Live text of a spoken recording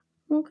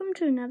Welcome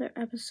to another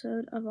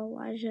episode of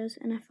Elijah's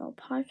NFL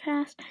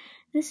podcast.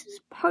 This is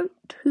part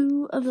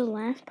 2 of the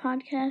last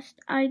podcast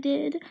I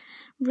did,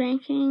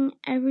 ranking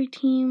every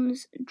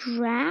team's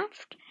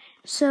draft.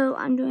 So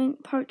I'm doing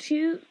part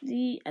 2,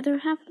 the other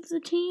half of the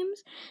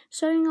teams,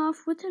 starting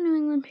off with the New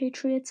England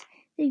Patriots.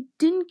 They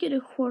didn't get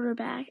a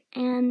quarterback,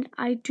 and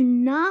I do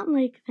not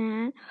like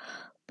that,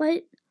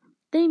 but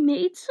they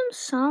made some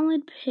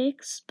solid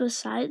picks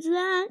besides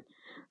that.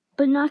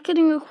 But not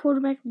getting a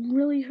quarterback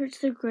really hurts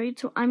their grade,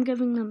 so I'm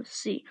giving them a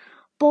C.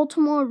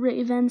 Baltimore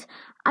Ravens,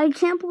 I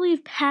can't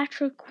believe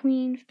Patrick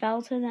Queen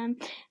fell to them,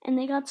 and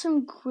they got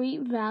some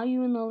great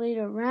value in the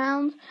later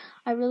rounds.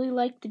 I really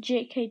like the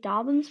J.K.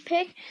 Dobbins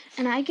pick,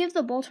 and I give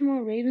the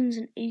Baltimore Ravens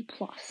an A+.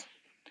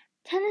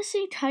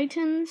 Tennessee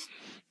Titans,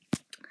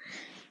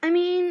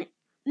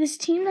 this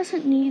team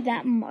doesn't need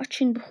that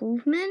much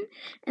improvement,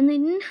 and they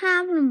didn't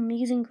have an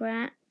amazing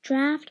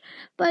draft,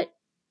 but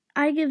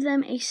I give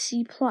them a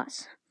C+.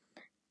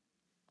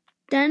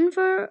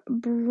 Denver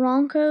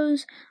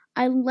Broncos,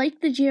 I like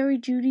the Jerry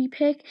Jeudy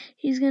pick.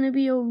 He's going to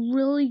be a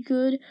really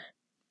good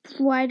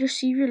wide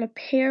receiver to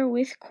pair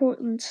with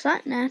Courtland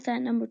Sutton at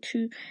that number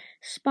 2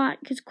 spot,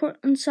 because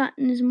Courtland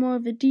Sutton is more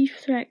of a deep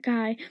threat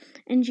guy,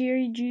 and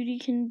Jerry Jeudy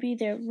can be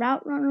their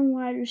route runner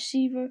wide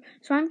receiver,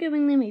 so I'm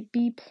giving them a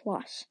B+.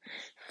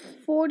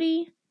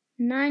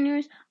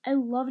 49ers, I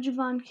love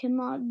Javon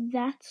Kinlaw.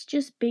 That's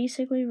just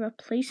basically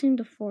replacing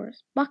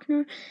DeForest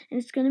Buckner,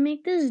 and it's going to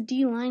make this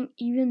D-line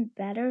even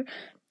better.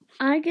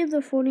 I give the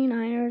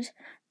 49ers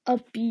a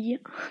B+.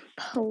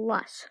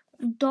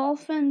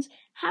 Dolphins,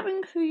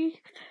 having 3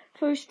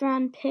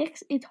 first-round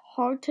picks, it's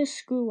hard to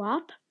screw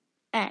up.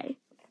 A.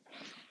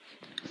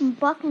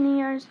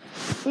 Buccaneers,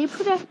 they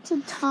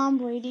protected Tom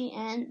Brady,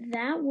 and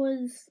that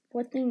was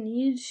what they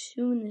needed to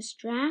do in this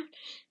draft.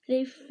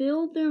 They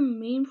filled their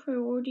main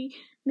priority.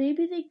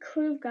 Maybe they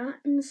could have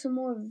gotten some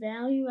more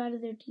value out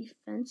of their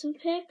defensive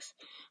picks,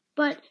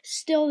 but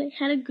still they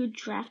had a good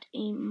draft,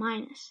 A-.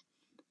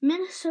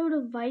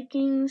 Minnesota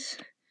Vikings,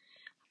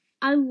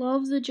 I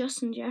love the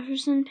Justin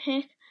Jefferson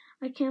pick.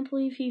 I can't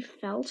believe he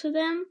fell to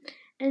them,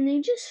 and they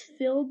just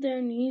filled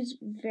their needs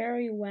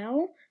very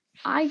well.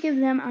 I give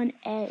them an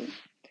A.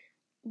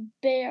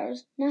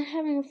 Bears, not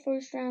having a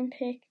first-round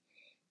pick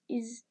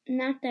is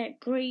not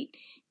that great,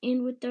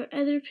 and with their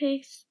other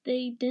picks,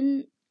 they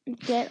didn't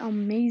get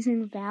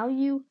amazing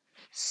value.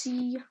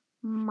 C-.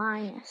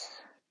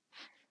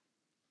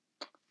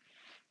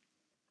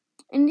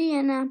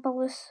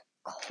 Indianapolis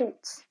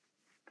Colts,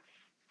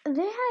 they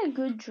had a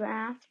good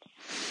draft.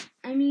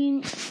 They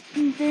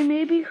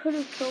maybe could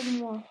have filled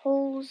more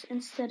holes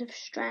instead of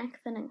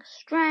strengthening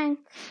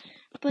strength,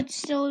 but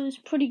still it was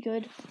pretty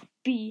good.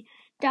 B.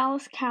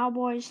 Dallas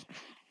Cowboys,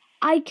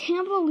 I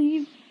can't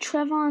believe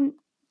Trevon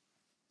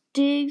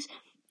Diggs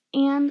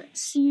and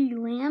CeeDee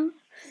Lamb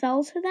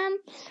fell to them,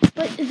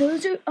 but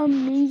those are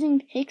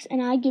amazing picks,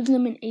 and I give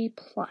them an A+.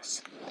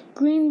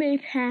 Green Bay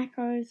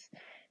Packers,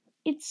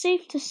 it's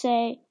safe to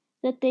say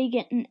that they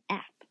get an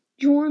F.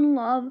 Jordan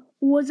Love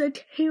was a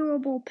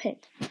terrible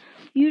pick.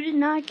 You did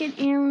not get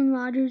Aaron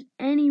Rodgers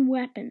any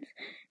weapons,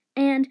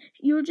 and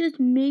you're just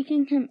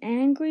making him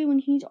angry when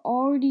he's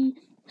already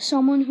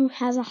someone who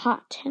has a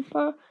hot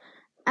temper.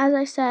 As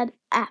I said,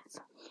 F.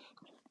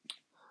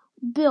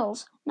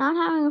 Bills, not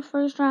having a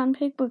first-round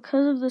pick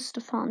because of the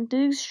Stephon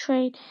Diggs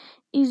trade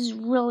is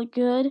really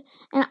good,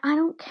 and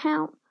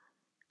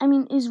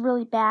is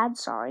really bad,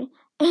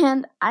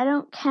 and I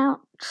don't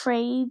count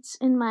trades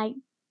in my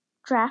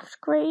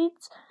draft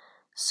grades,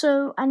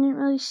 so I didn't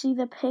really see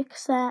the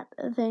picks that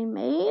they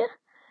made,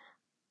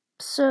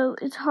 so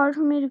it's hard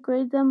for me to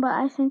grade them, but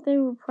I think they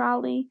were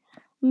probably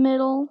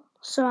middle,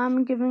 so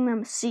I'm giving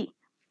them a C.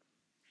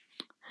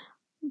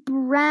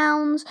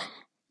 Browns,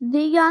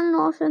 they got an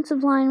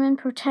offensive lineman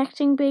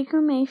protecting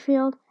Baker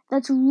Mayfield.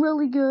 That's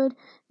really good.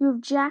 You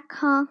have Jack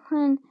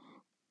Conklin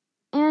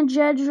and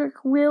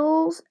Jedrick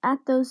Wills at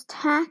those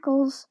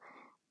tackles,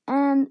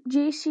 and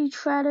J.C.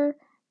 Tretter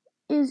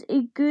is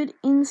a good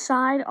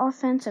inside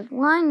offensive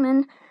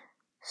lineman,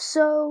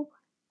 so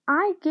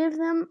I give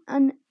them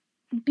an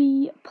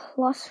B+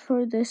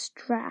 for this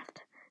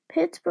draft.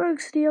 Pittsburgh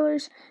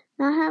Steelers,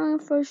 not having a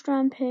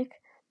first-round pick.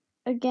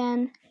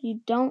 Again,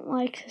 you don't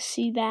like to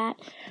see that,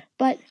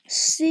 but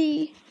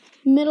C,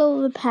 middle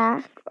of the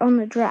pack on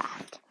the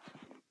draft.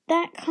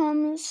 That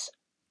comes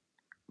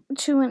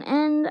to an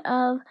end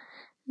of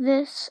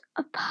this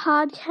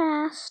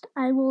podcast.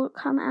 I will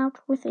come out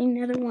with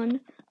another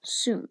one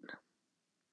soon.